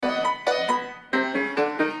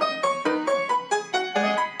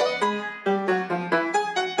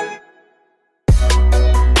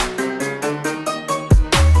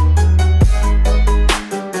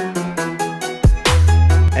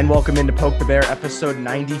into Poke the Bear episode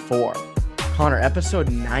 94. Connor,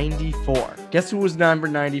 episode 94. Guess who was number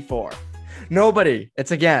 94? Nobody. It's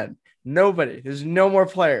again, nobody. There's no more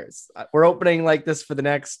players. We're opening like this for the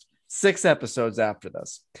next 6 episodes after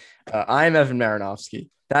this. I'm Evan Marinovsky.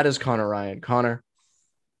 That is Conor Ryan. Connor,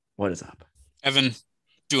 what is up? Evan,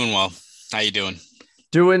 doing well. How you doing?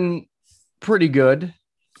 Doing pretty good.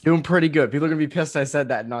 Doing pretty good. People are going to be pissed I said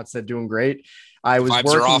that and not said doing great.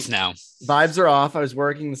 Vibes are off now. Vibes are off. I was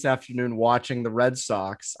working this afternoon watching the Red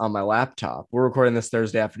Sox on my laptop. We're recording this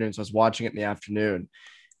Thursday afternoon, so I was watching it in the afternoon.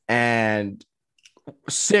 And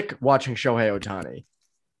sick watching Shohei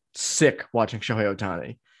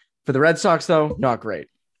Ohtani. For the Red Sox, though, not great.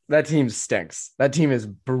 That team stinks. That team is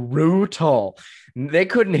brutal. They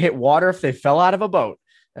couldn't hit water if they fell out of a boat.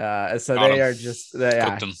 So they are just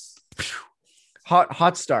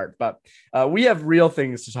hot start. But we have real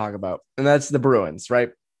things to talk about, and that's the Bruins,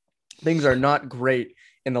 right? Things are not great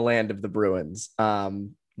in the land of the Bruins.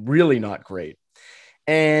 Really not great.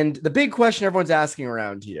 And the big question everyone's asking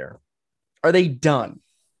around here, are they done?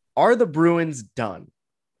 Are the Bruins done?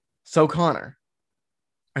 So, Connor,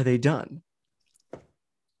 are they done?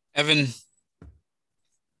 Evan,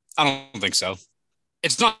 I don't think so.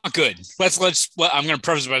 It's not good. I'm going to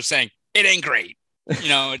preface by saying it ain't great. You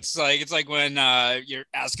know, it's like when you're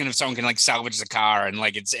asking if someone can like salvage the car and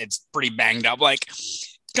like it's pretty banged up. Like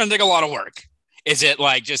it's going to take a lot of work. Is it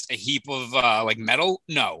like just a heap of like metal?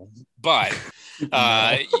 No, but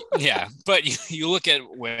yeah. But you look at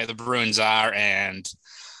where the Bruins are, and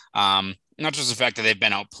not just the fact that they've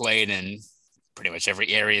been outplayed in pretty much every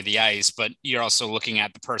area of the ice, but you're also looking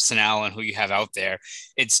at the personnel and who you have out there.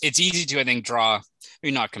 It's easy to, I think, draw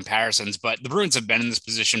maybe not comparisons, but the Bruins have been in this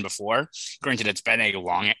position before. Granted, it's been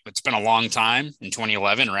a long time in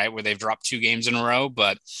 2011, right, where they've dropped 2 games in a row.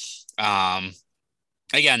 But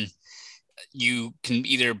again, you can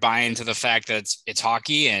either buy into the fact that it's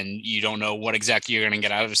hockey and you don't know what exactly you're going to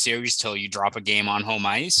get out of a series till you drop a game on home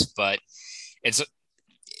ice. But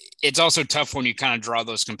it's also tough when you kind of draw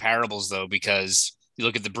those comparables, though, because you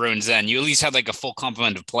look at the Bruins, then you at least had like a full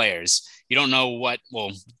complement of players. You don't know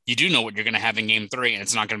you do know what you're going to have in game 3, and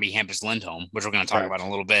it's not going to be Hampus Lindholm, which we're going to talk about in a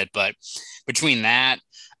little bit. But between that,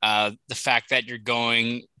 the fact that you're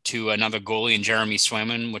going to another goalie in Jeremy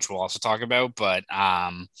Swayman, which we'll also talk about, but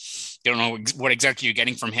you don't know what exactly you're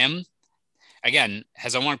getting from him. Again,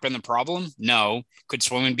 has Omark been the problem? No. Could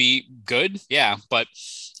Swayman be good? Yeah, but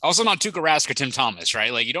also not Tuukka Rask or Tim Thomas,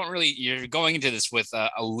 right? Like you're going into this with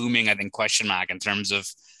a looming, I think, question mark in terms of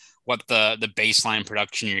what the baseline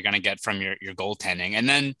production you're going to get from your goaltending. And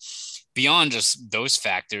then beyond just those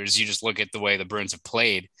factors, you just look at the way the Bruins have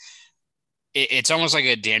played. It's almost like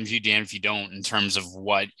a damn if you don't in terms of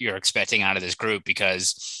what you're expecting out of this group,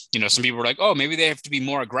 because, you know, some people are like, oh, maybe they have to be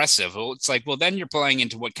more aggressive. Well, it's like, well, then you're playing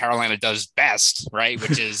into what Carolina does best, right?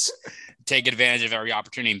 Which is take advantage of every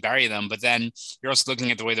opportunity and bury them. But then you're also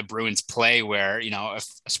looking at the way the Bruins play where, you know,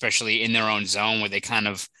 especially in their own zone where they kind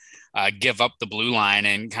of give up the blue line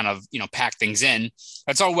and kind of, you know, pack things in.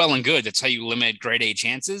 That's all well and good. That's how you limit grade A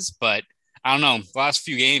chances. But I don't know. The last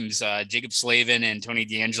few games, Jacob Slavin and Tony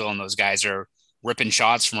DeAngelo and those guys are ripping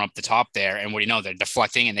shots from up the top there. And what do you know? They're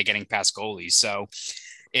deflecting and they're getting past goalies. So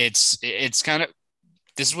it's kind of,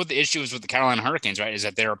 this is what the issue is with the Carolina Hurricanes, right? Is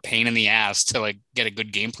that they're a pain in the ass to like get a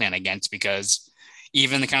good game plan against, because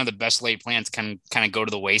even the kind of the best laid plans can kind of go to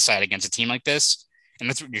the wayside against a team like this. And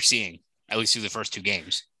that's what you're seeing, at least through the first 2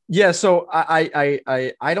 games. Yeah. So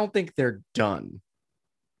I don't think they're done,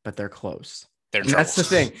 but they're close. That's the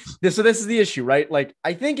thing. This is the issue, right? Like,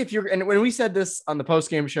 I think and when we said this on the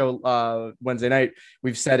post-game show Wednesday night,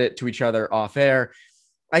 we've said it to each other off air.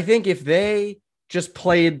 I think if they just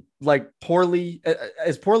played like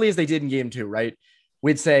as poorly as they did in game 2, right?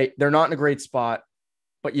 We'd say they're not in a great spot,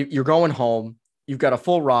 but you're going home. You've got a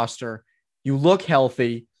full roster. You look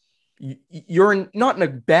healthy. You're not in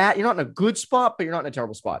a good spot, but you're not in a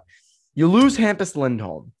terrible spot. You lose Hampus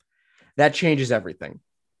Lindholm. That changes everything.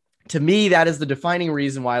 To me, that is the defining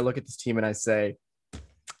reason why I look at this team and I say,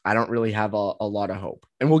 I don't really have a lot of hope.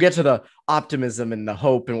 And we'll get to the optimism and the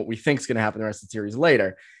hope and what we think is going to happen the rest of the series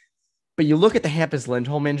later. But you look at the Hampus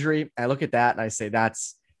Lindholm injury, I look at that and I say,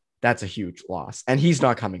 that's a huge loss. And he's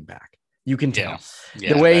not coming back. You can tell.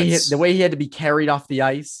 Yeah, the way he had to be carried off the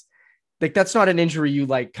ice, like that's not an injury you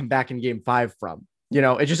like come back in game 5 from. You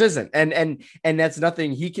know, it just isn't. And that's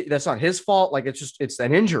nothing that's not his fault. Like it's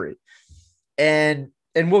an injury.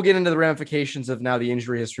 And we'll get into the ramifications of now the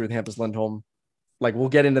injury history with Hampus Lindholm. Like we'll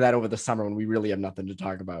get into that over the summer when we really have nothing to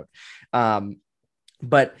talk about.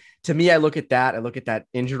 But to me, I look at that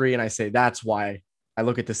injury and I say, that's why I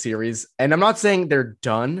look at the series. And I'm not saying they're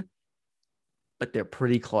done, but they're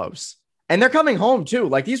pretty close. And they're coming home too.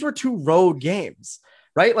 Like these were 2 road games,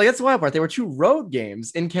 right? Like that's the wild part. They were 2 road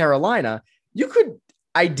games in Carolina. You could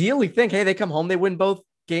ideally think, hey, they come home, they win both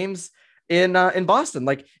games in Boston.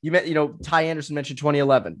 Like you met, Ty Anderson mentioned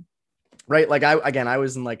 2011. Right. Like I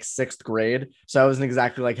was in like 6th grade. So I wasn't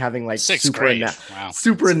exactly like having like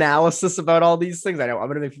super analysis about all these things. I know I'm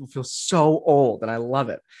going to make people feel so old and I love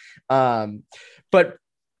it. But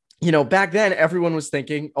back then everyone was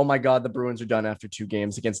thinking, oh my God, the Bruins are done after 2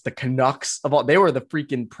 games against the Canucks they were the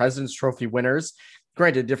freaking President's Trophy winners.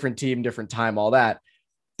 Granted, different team, different time, all that.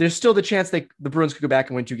 There's still the chance the Bruins could go back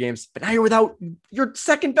and win 2 games, but now you're without your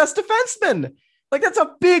second best defenseman. Like that's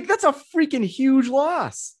a freaking huge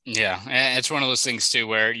loss. Yeah. And it's one of those things too,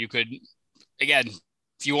 where you could, again,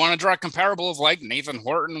 if you want to draw a comparable of like Nathan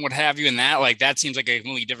Horton, what have you in that, like that seems like a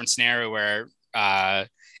completely different scenario where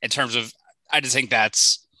in terms of, I just think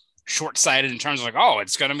that's short-sighted in terms of like, oh,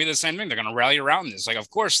 it's going to be the same thing. They're going to rally around this. Like, of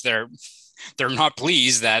course they're not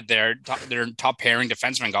pleased that their top pairing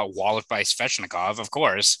defenseman got walloped by Svechnikov, of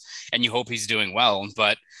course. And you hope he's doing well,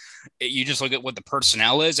 but you just look at what the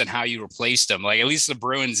personnel is and how you replaced them. Like at least the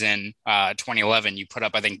Bruins in 2011, you put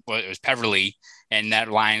up, I think it was Peverly, and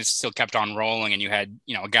that line still kept on rolling. And you had,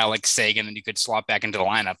 a guy like Sagan and you could slot back into the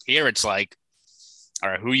lineup. Here it's like, all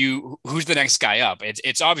right, who's the next guy up?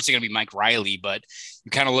 It's obviously going to be Mike Riley, but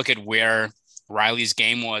you kind of look at where Riley's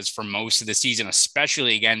game was for most of the season,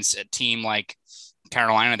 especially against a team like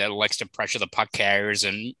Carolina that likes to pressure the puck carriers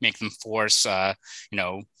and make them force,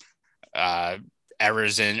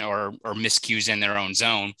 errors in or miscues in their own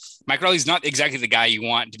zone. Mike Riley's not exactly the guy you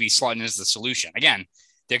want to be slotting as the solution. Again,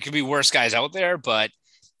 there could be worse guys out there, but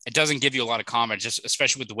it doesn't give you a lot of confidence, just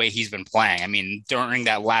especially with the way he's been playing. I mean, during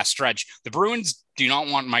that last stretch, the Bruins do not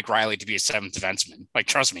want Mike Riley to be a 7th defenseman. Like,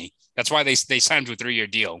 trust me, that's why they signed him to a 3-year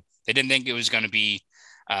deal. They didn't think it was going to be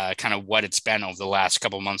kind of what it's been over the last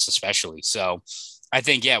couple of months, especially. So I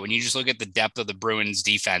think, yeah, when you just look at the depth of the Bruins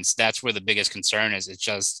defense, that's where the biggest concern is. It's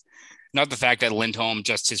just not the fact that Lindholm,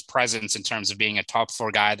 just his presence in terms of being a top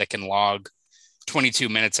 4 guy that can log 22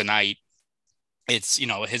 minutes a night. It's,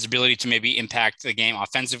 his ability to maybe impact the game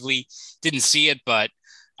offensively. Didn't see it, but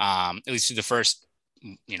at least through the first,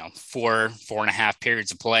 4.5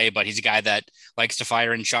 periods of play. But he's a guy that likes to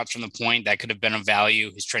fire in shots from the point. That could have been of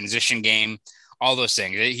value. His transition game, all those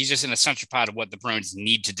things. He's just an essential part of what the Bruins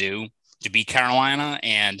need to do to beat Carolina.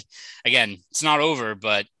 And again, it's not over,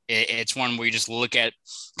 but it's one where you just look at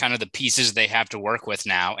kind of the pieces they have to work with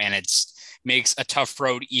now, and makes a tough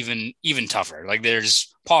road even tougher. Like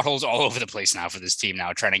there's potholes all over the place now for this team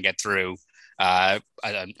now trying to get through an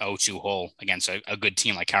 0-2 hole against a good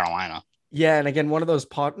team like Carolina. Yeah, and again, one of those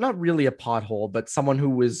not really a pothole, but someone who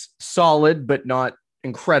was solid but not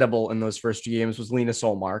incredible in those first 2 games was Linus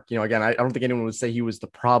Ullmark. Again, I don't think anyone would say he was the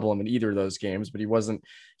problem in either of those games, but he wasn't,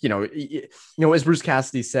 as Bruce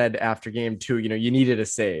Cassidy said after game 2, you needed a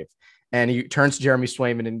save, and he turns to Jeremy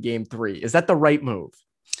Swayman in game 3. Is that the right move?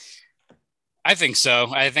 I think so.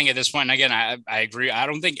 I think at this point, again, I agree. I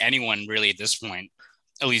don't think anyone really at this point,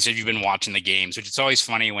 at least if you've been watching the games, which it's always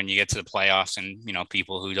funny when you get to the playoffs and,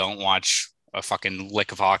 people who don't watch a fucking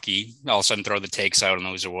lick of hockey all of a sudden throw the takes out, and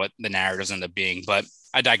those are what the narratives end up being. But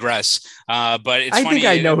I digress. But it's funny. I think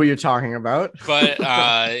I know who you're talking about. But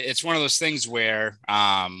it's one of those things where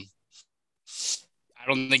I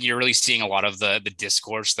don't think you're really seeing a lot of the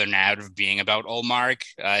discourse, the narrative being about Ullmark.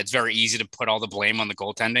 It's very easy to put all the blame on the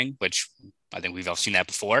goaltending, which I think we've all seen that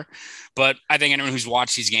before. But I think anyone who's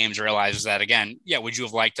watched these games realizes that, again, yeah, would you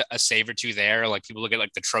have liked a save or two there? Like people look at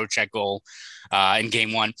like the Trocheck goal in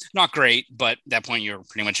game 1. Not great, but at that point you're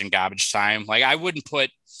pretty much in garbage time. Like I wouldn't put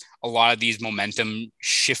a lot of these momentum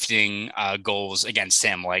shifting goals against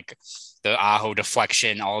him, like the Aho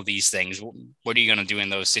deflection, all of these things. What are you going to do in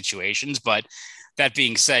those situations? But that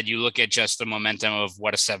being said, you look at just the momentum of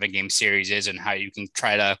what a 7-game series is and how you can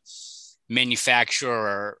try to manufacture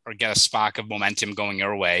or get a spark of momentum going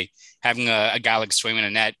your way. Having a guy like Swayman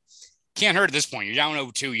in net can't hurt at this point. You're down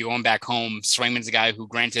 0-2, you're going back home. Swayman's a guy who,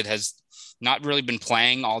 granted, has not really been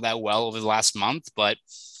playing all that well over the last month, but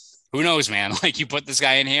who knows, man? Like you put this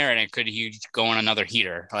guy in here and it could go on another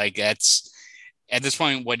heater. Like that's at this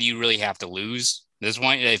point, what do you really have to lose? At this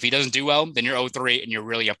point, if he doesn't do well, then you're 0-3 and you're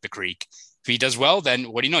really up the creek. If he does well, then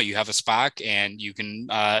what do you know? You have a spark and you can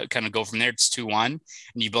kind of go from there. It's 2-1 and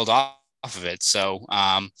you build off of it. So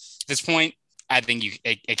at this point, I think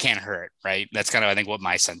it can't hurt, right? That's kind of, I think, what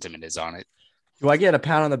my sentiment is on it. Do I get a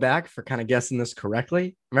pat on the back for kind of guessing this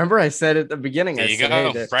correctly? Remember, I said at the beginning, there I you said,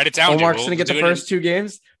 go. Hey, write it down. Ullmark's going to get the first 2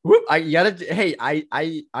 games. Whoop, I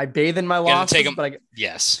bathe in my losses, but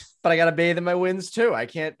I got to bathe in my wins too. I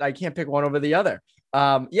can't pick one over the other.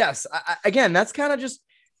 Yes, again, that's kind of just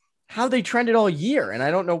how they trended all year. And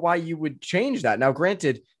I don't know why you would change that. Now,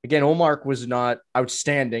 granted, again, Omar was not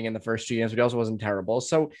outstanding in the first 2 games, but he also wasn't terrible.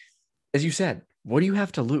 So, as you said, what do you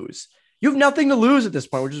have to lose? You have nothing to lose at this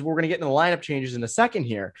point, which is we're going to get into the lineup changes in a second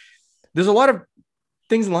here. There's a lot of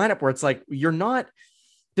things in the lineup where it's like, you're not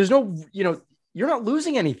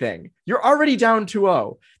losing anything. You're already down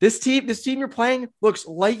 2-0. This team you're playing looks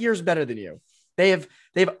light years better than you. They've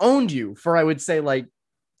owned you for, I would say, like,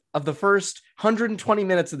 of the first 120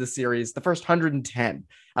 minutes of the series, the first 110.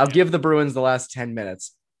 I'll give the Bruins the last 10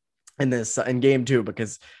 minutes in game 2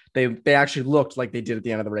 because they actually looked like they did at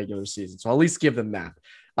the end of the regular season. So I'll at least give them that.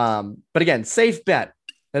 But again, safe bet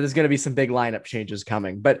that there's going to be some big lineup changes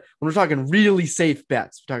coming. But when we're talking really safe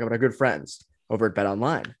bets, we're talking about our good friends over at Bet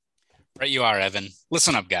Online. Right, you are, Evan.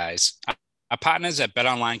 Listen up, guys. Our partners at Bet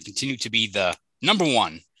Online continue to be the number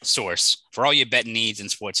one source for all your betting needs and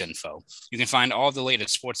sports info. You can find all the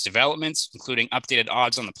latest sports developments, including updated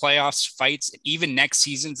odds on the playoffs, fights, and even next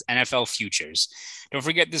season's NFL futures. Don't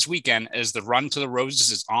forget this weekend as the Run to the Roses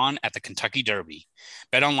is on at the Kentucky Derby.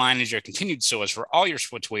 BetOnline is your continued source for all your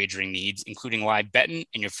sports wagering needs, including live betting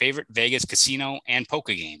and your favorite Vegas casino and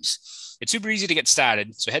poker games. It's super easy to get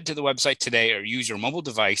started, so head to the website today or use your mobile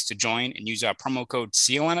device to join and use our promo code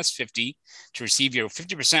CLNS50 to receive your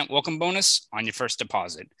 50% welcome bonus on your first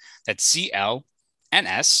deposit. That's CLNS50.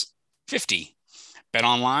 Bet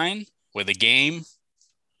Online, where the game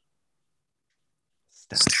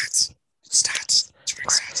starts.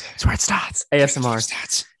 It's where it starts.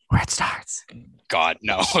 ASMR. Where it starts. God,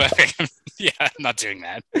 no. Yeah, I'm not doing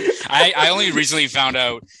that. I only recently found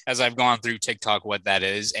out as I've gone through TikTok what that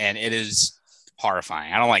is, and it is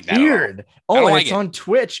horrifying. I don't like that. Weird. Oh, and it's on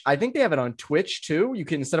Twitch. I think they have it on Twitch too. You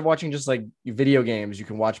can, instead of watching just like video games, you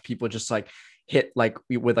can watch people just like hit like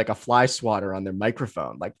with like a fly swatter on their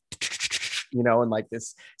microphone, like, and like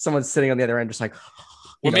this, someone's sitting on the other end, just like,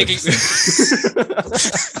 we're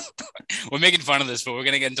making fun of this, but we're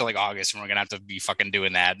gonna get into like August and we're gonna have to be fucking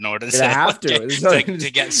doing that in order to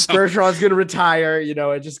get some. Bergeron's gonna retire,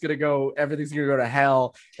 it's just gonna go, everything's gonna go to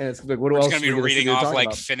hell, and it's like, what else? Gonna be reading off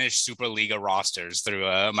like Finnish Superliga rosters through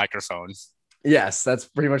a microphone. Yes, that's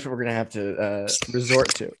pretty much what we're gonna have to resort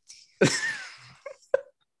to.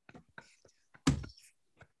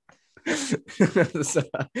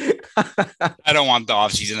 I don't want the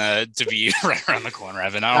offseason to be right around the corner,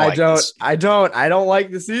 Evan. I don't like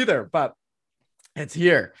this either, but it's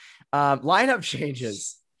here. Lineup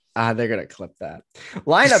changes. They're gonna clip that.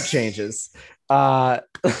 Lineup changes.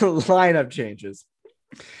 Lineup changes.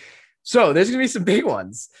 So there's gonna be some big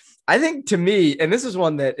ones. I think, to me, and this is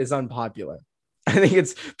one that is unpopular. I think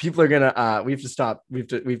it's people are gonna we have to stop. We have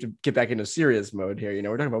to get back into serious mode here.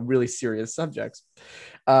 We're talking about really serious subjects.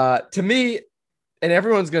 To me, and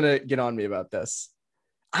everyone's gonna get on me about this,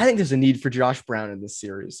 I think there's a need for Josh Brown in this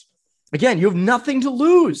series. Again, you have nothing to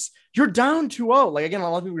lose. You're down 2-0. Like, again, a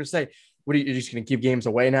lot of people are gonna say, "What are you just gonna keep games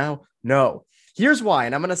away now?" No. Here's why,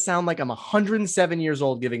 and I'm gonna sound like I'm 107 years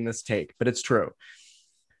old giving this take, but it's true.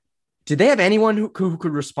 Did they have anyone who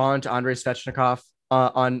could respond to Andrei Svechnikov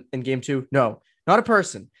in game 2? No, not a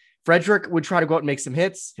person. Frederick would try to go out and make some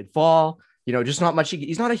hits, he'd fall, just not much.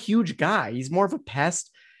 He's not a huge guy. He's more of a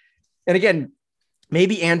pest. And again,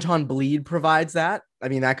 maybe Anton Bleed provides that. I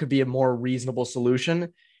mean, that could be a more reasonable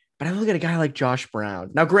solution. But I look at a guy like Josh Brown.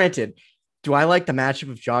 Now, granted, do I like the matchup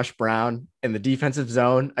of Josh Brown in the defensive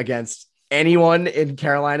zone against anyone in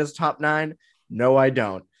Carolina's top 9? No, I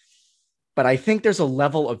don't. But I think there's a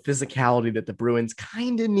level of physicality that the Bruins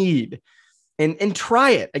kind of need. And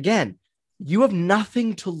try it. Again, you have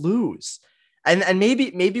nothing to lose. And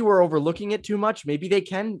maybe we're overlooking it too much. Maybe they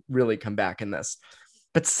can really come back in this.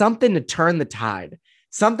 But something to turn the tide.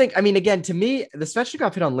 Something, I mean, again, to me, the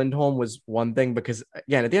Svechnikov hit on Lindholm was one thing because,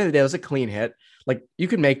 again, at the end of the day, it was a clean hit. Like, you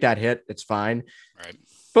can make that hit. It's fine. Right.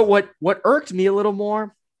 But what irked me a little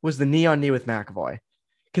more was the knee-on-knee with McAvoy.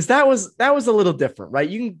 Because that was a little different, right?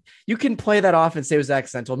 You can play that off and say it was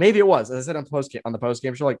accidental. Maybe it was. As I said on the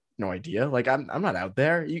post-game show, like, no idea. Like, I'm not out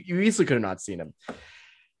there. You easily could have not seen him.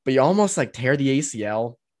 But you almost like tear the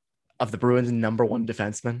ACL of the Bruins' number one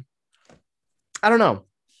defenseman. I don't know.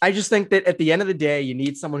 I just think that at the end of the day, you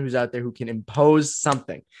need someone who's out there who can impose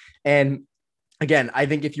something. And again, I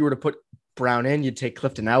think if you were to put Brown in, you'd take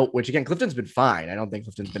Clifton out, which again, Clifton's been fine. I don't think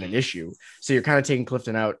Clifton's been an issue. So you're kind of taking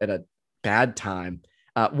Clifton out at a bad time.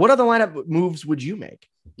 What other lineup moves would you make?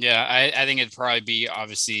 Yeah, I think it'd probably be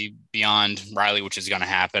obviously beyond Riley, which is going to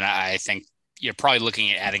happen. I think you're probably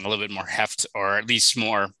looking at adding a little bit more heft or at least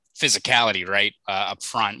more physicality, right, up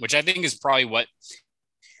front, which I think is probably what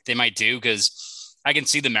they might do because I can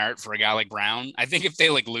see the merit for a guy like Brown. I think if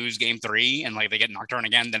they like lose game 3 and like they get knocked around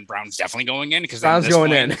again, then Brown's definitely going in because Brown's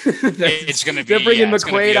going in. It's going to be. They're bringing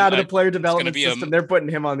McQuaid out of the player development system. They're putting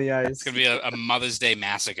him on the ice. It's going to be a Mother's Day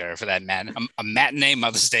massacre for that man. A matinee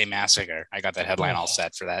Mother's Day massacre. I got that headline all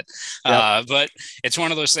set for that. Yep. But it's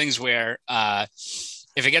one of those things where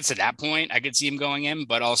if it gets to that point, I could see him going in.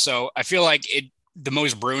 But also, I feel like the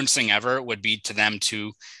most Bruins thing ever would be to them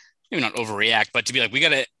to maybe not overreact, but to be like, we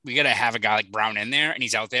gotta have a guy like Brown in there, and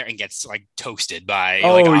he's out there and gets like toasted by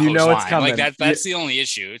like Aho's it's coming. Like that's the only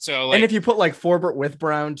issue. So like, and if you put like Forbert with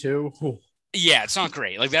Brown too, yeah, it's not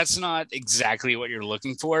great. Like that's not exactly what you're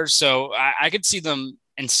looking for. So I could see them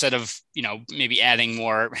instead of maybe adding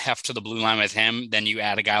more heft to the blue line with him, then you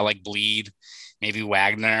add a guy like Bleed, maybe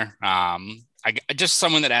Wagner. Just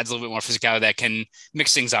someone that adds a little bit more physicality that can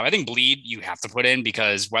mix things up. I think Bleed you have to put in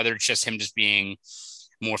because whether it's just him just being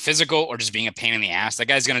more physical or just being a pain in the ass, that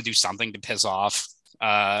guy's going to do something to piss off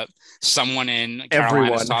someone in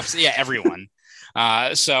Carolina's top. Yeah, everyone.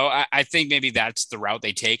 So I think maybe that's the route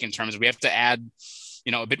they take in terms of we have to add,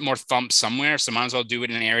 a bit more thump somewhere. So might as well do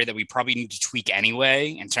it in an area that we probably need to tweak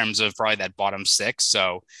anyway in terms of probably that bottom 6.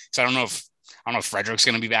 So I don't know if Frederick's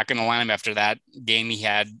going to be back in the lineup after that game he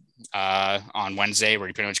had on Wednesday where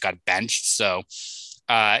he pretty much got benched. So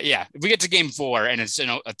if we get to game 4 and it's a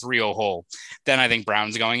 3-0 hole, then I think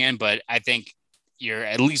Brown's going in. But I think you're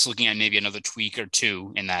at least looking at maybe another tweak or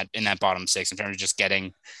 2 in that bottom 6 in terms of just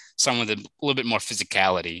getting someone with a little bit more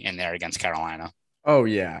physicality in there against Carolina. Oh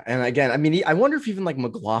yeah. And again, I mean, I wonder if even like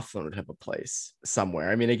McLaughlin would have a place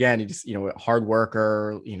somewhere. I mean, again, he just, hard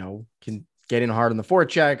worker, can get in hard on the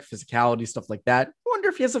forecheck, physicality, stuff like that. I wonder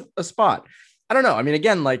if he has a spot. I don't know. I mean,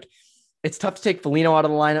 again, like it's tough to take Foligno out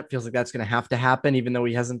of the lineup. Feels like that's going to have to happen, even though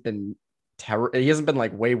he hasn't been he hasn't been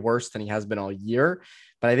like way worse than he has been all year.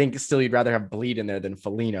 But I think still you'd rather have Bleed in there than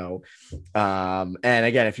Foligno. And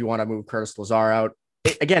again, if you want to move Curtis Lazar out,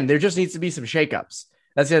 again, there just needs to be some shakeups.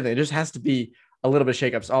 That's the other thing. It just has to be a little bit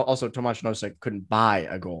of shakeups. Also, Tomáš Nosek couldn't buy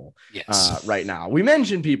a goal right now. We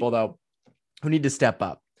mentioned people though who need to step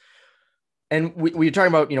up. And we're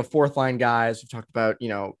talking about, fourth line guys. We've talked about,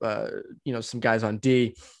 some guys on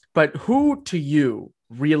D, but who to you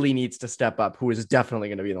really needs to step up? Who is definitely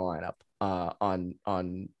going to be in the lineup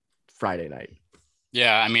on Friday night?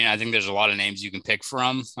 Yeah. I mean, I think there's a lot of names you can pick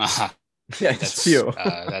from. That's few.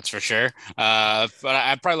 That's for sure. But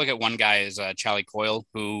I'd probably look at one guy is Charlie Coyle,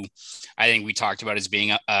 who I think we talked about as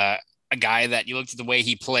being a guy that you looked at the way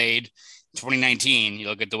he played 2019, you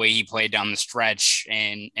look at the way he played down the stretch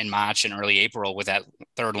in March and early April with that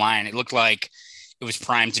third line. It looked like it was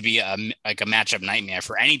primed to be a matchup nightmare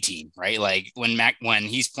for any team, right? Like when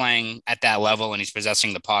he's playing at that level and he's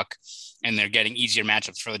possessing the puck and they're getting easier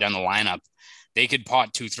matchups further down the lineup, they could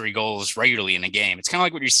pot 2-3 goals regularly in a game. It's kind of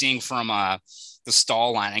like what you're seeing from the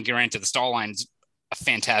Stahl line. And granted, the Stahl line's a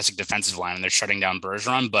fantastic defensive line and they're shutting down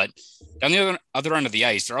Bergeron, but on the other end of the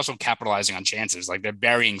ice, they're also capitalizing on chances. Like they're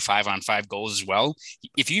burying 5-on-5 goals as well.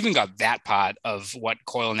 If you even got that part of what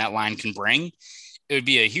Coyle and that line can bring, it would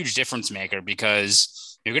be a huge difference maker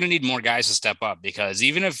because you're going to need more guys to step up because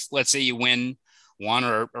even if, let's say you win 1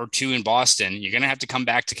 or 2 in Boston, you're going to have to come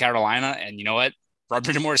back to Carolina. And you know what? Rob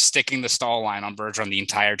Bridgemore is sticking the Stahl line on Bergeron the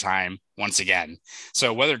entire time once again.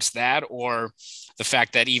 So whether it's that or the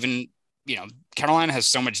fact that even, Carolina has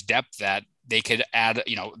so much depth that they could add,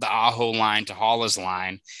 the Aho line to Halla's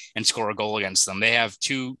line and score a goal against them. They have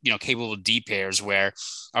 2, capable D pairs where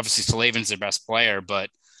obviously Slavin's their best player, but,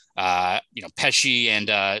 Pesce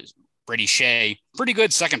and Brady Shea, pretty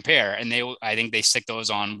good second pair. And I think they stick those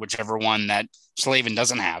on whichever one that Slavin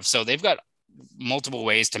doesn't have. So they've got multiple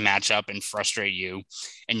ways to match up and frustrate you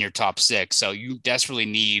in your top 6. So you desperately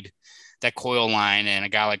need that Coyle line and a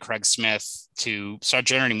guy like Craig Smith to start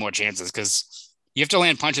generating more chances because you have to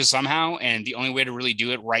land punches somehow. And the only way to really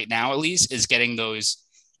do it right now, at least, is getting those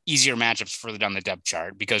easier matchups further down the depth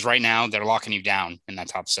chart because right now they're locking you down in that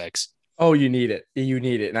top 6. Oh, you need it. You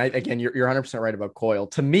need it. And you're 100% right about Coyle.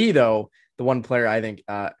 To me, though, the one player I think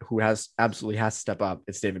who absolutely has to step up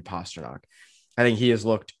is David Pastrnak. I think he has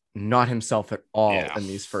looked not himself at all in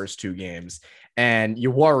these first 2 games. And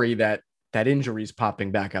you worry that injury is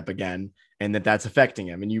popping back up again and that's affecting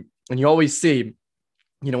him. And you always see,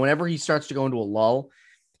 whenever he starts to go into a lull,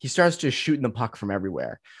 he starts to shooting the puck from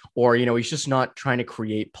everywhere, or, he's just not trying to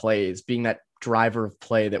create plays, being that driver of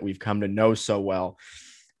play that we've come to know so well.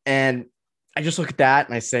 And I just look at that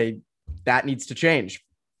and I say, that needs to change.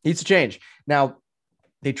 Now,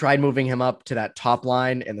 they tried moving him up to that top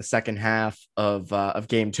line in the second half of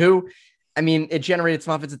game 2. I mean, it generated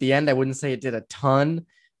some offense at the end. I wouldn't say it did a ton,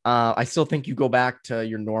 I still think you go back to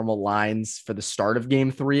your normal lines for the start of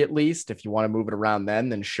game 3, at least. If you want to move it around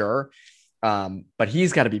then sure. But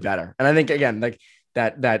he's got to be better. And I think, again, like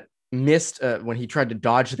that missed when he tried to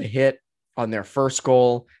dodge the hit on their first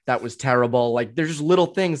goal, that was terrible. Like, there's just little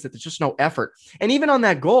things that there's just no effort. And even on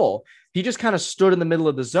that goal, he just kind of stood in the middle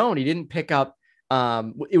of the zone. He didn't pick up.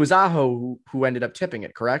 It was Aho who ended up tipping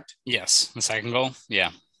it, correct? Yes, the second goal.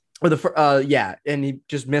 Yeah. Or yeah, and he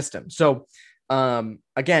just missed him. So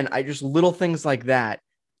again, I just little things like that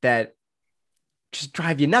just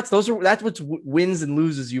drive you nuts. That's what wins and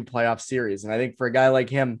loses you playoff series. And I think for a guy like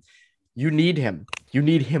him, you need him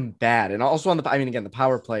bad. And also again, the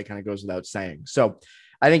power play kind of goes without saying. So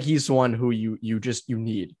I think he's the one who you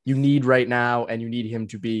need right now. And you need him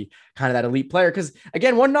to be kind of that elite player. Cause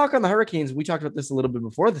again, one knock on the Hurricanes, we talked about this a little bit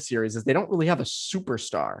before the series, is they don't really have a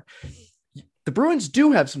superstar. The Bruins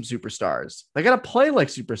do have some superstars. They got to play like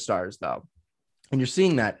superstars though. And you're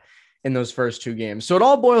seeing that in those first 2 games. So it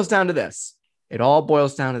all boils down to this. It all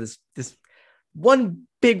boils down to this one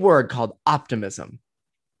big word called optimism.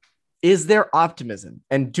 Is there optimism?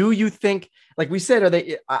 And do you think, like we said, are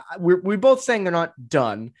they? We're both saying they're not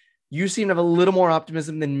done. You seem to have a little more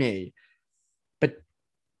optimism than me. But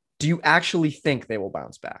do you actually think they will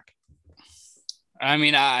bounce back? I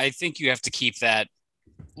mean, I think you have to keep that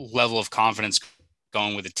level of confidence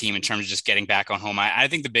going with the team in terms of just getting back on home. I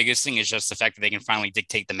think the biggest thing is just the fact that they can finally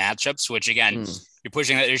dictate the matchups, which again, you're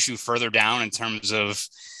pushing that issue further down in terms of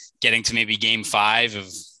getting to maybe game 5 of,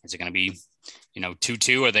 is it going to be,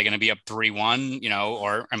 2-2? Are they going to be up 3-1,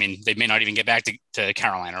 or, I mean, they may not even get back to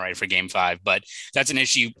Carolina, right, for game 5, but that's an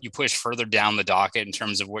issue you push further down the docket in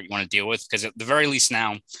terms of what you want to deal with. Because at the very least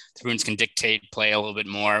now, the Bruins can dictate play a little bit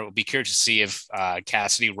more. We'll be curious to see if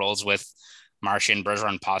Cassidy rolls with Marchand,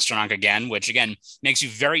 Bergeron, Pastrnak again, which again makes you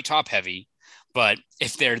very top heavy. But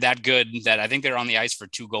if they're that good, that I think they're on the ice for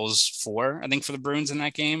 2 goals for, I think, for the Bruins in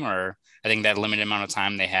that game, or I think that limited amount of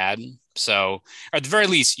time they had. So at the very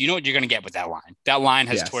least, you know what you're going to get with that line. That line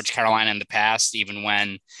has torched Carolina in the past, even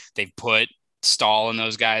when they've put Stahl and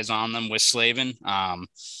those guys on them with Slavin.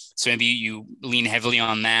 So maybe you lean heavily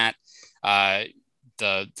on that.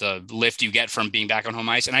 The lift you get from being back on home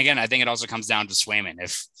ice. And again, I think it also comes down to Swayman.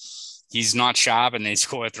 If he's not sharp and they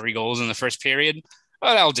score 3 goals in the first period,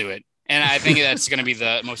 well, that'll do it. And I think that's going to be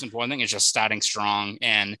the most important thing, is just starting strong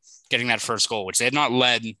and getting that first goal, which they have not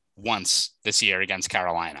led once this year against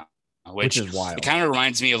Carolina, which is wild. It kind of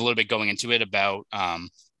reminds me a little bit going into it about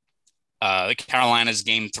Carolina's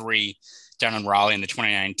game 3 down in Raleigh in the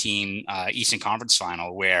 2019 Eastern Conference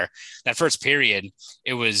Final, where that first period,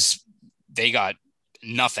 they got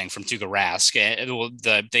nothing from Tuukka Rask.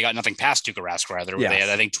 They got nothing past Tuukka Rask, rather. Yes. They had,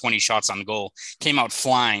 I think, 20 shots on goal, came out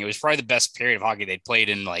flying. It was probably the best period of hockey they'd played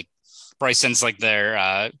in probably since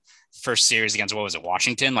their first series against, what was it,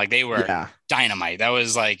 Washington? They were dynamite. That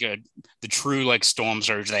was the true storm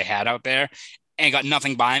surge they had out there, and got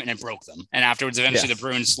nothing by them, and it broke them. And afterwards, eventually the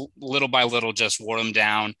Bruins little by little just wore them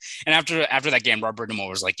down. And after that game, Rob Bridgemore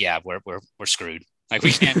was like, yeah, we're screwed.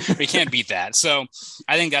 We can't beat that. So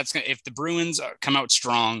I think that's gonna, if the Bruins come out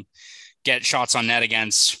strong, get shots on net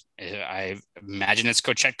against, I imagine it's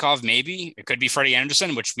Kochetkov, maybe it could be Freddie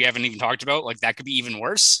Anderson, which we haven't even talked about. That could be even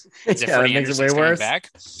worse. If Freddie Anderson's coming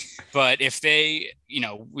back. But if they,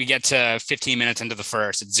 we get to 15 minutes into the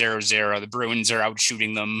first, it's 0-0. The Bruins are out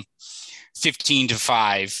shooting them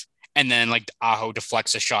 15-5, and then Aho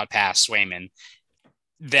deflects a shot past Swayman.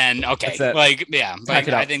 Then okay,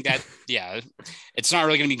 I think that it's not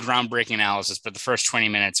really going to be groundbreaking analysis, but the first 20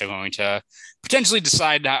 minutes are going to potentially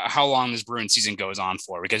decide how long this Bruins season goes on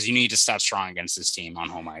for, because you need to start strong against this team on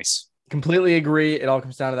home ice. Completely agree. It all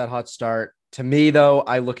comes down to that hot start. To me, though,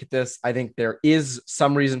 I look at this, I think there is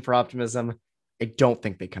some reason for optimism. I don't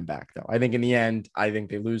think they come back, though. I think in the end, I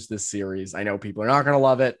think they lose this series. I know people are not going to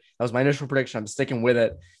love it. That was my initial prediction. I'm sticking with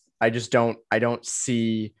it. I don't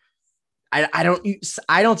see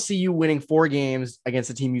you winning 4 games against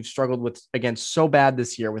a team you've struggled with against so bad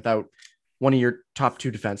this year without one of your top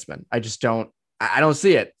 2 defensemen. I don't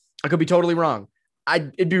see it. I could be totally wrong.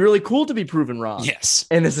 It'd be really cool to be proven wrong. Yes.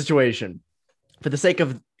 In this situation, for the sake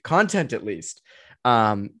of content, at least.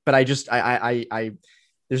 But there's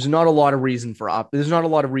not a lot of reasons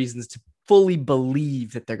to fully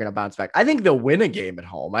believe that they're going to bounce back. I think they'll win a game at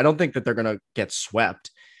home. I don't think that they're going to get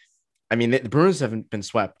swept. I mean, the Bruins haven't been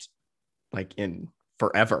swept in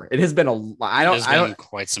forever. It has been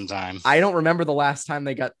quite some time. I don't remember the last time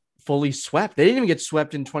they got fully swept. They didn't even get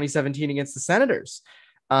swept in 2017 against the Senators.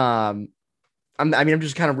 I'm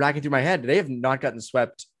just kind of racking through my head. They have not gotten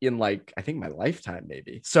swept in I think my lifetime,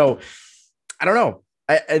 maybe. So I don't know.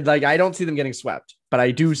 I don't see them getting swept, but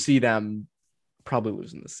I do see them probably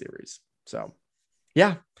losing this series. So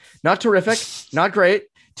yeah, not terrific, not great.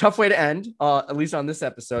 Tough way to end, at least on this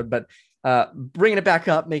episode, but bringing it back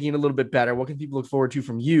up, making it a little bit better. What can people look forward to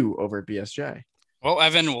from you over at BSJ? Well,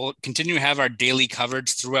 Evan, we'll continue to have our daily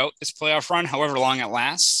coverage throughout this playoff run, however long it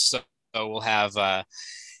lasts. So we'll have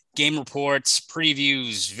game reports,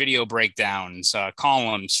 previews, video breakdowns,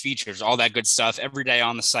 columns, features, all that good stuff every day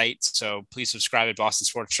on the site. So please subscribe at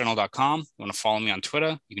bostonsportsjournal.com. You want to follow me on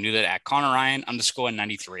Twitter? You can do that at Conor Ryan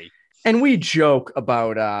 _93. And we joke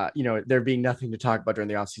about, there being nothing to talk about during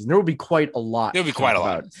the offseason. There will be quite a lot. There'll be quite a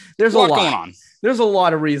lot. There's a lot going on. There's a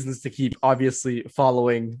lot of reasons to keep obviously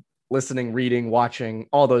following, listening, reading, watching,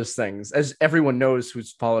 all those things. As everyone knows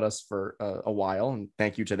who's followed us for a while, and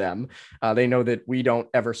thank you to them. They know that we don't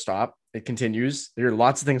ever stop. It continues. There are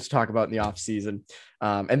lots of things to talk about in the offseason,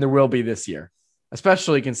 and there will be this year.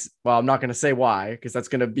 Especially, I'm not going to say why, because that's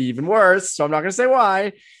going to be even worse. So I'm not going to say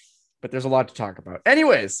why. But there's a lot to talk about.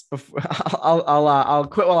 Anyways, I'll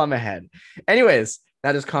quit while I'm ahead. Anyways,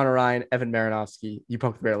 that is Conor Ryan, Evan Marinofsky. You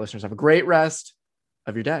Poke the Bear listeners, have a great rest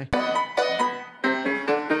of your day.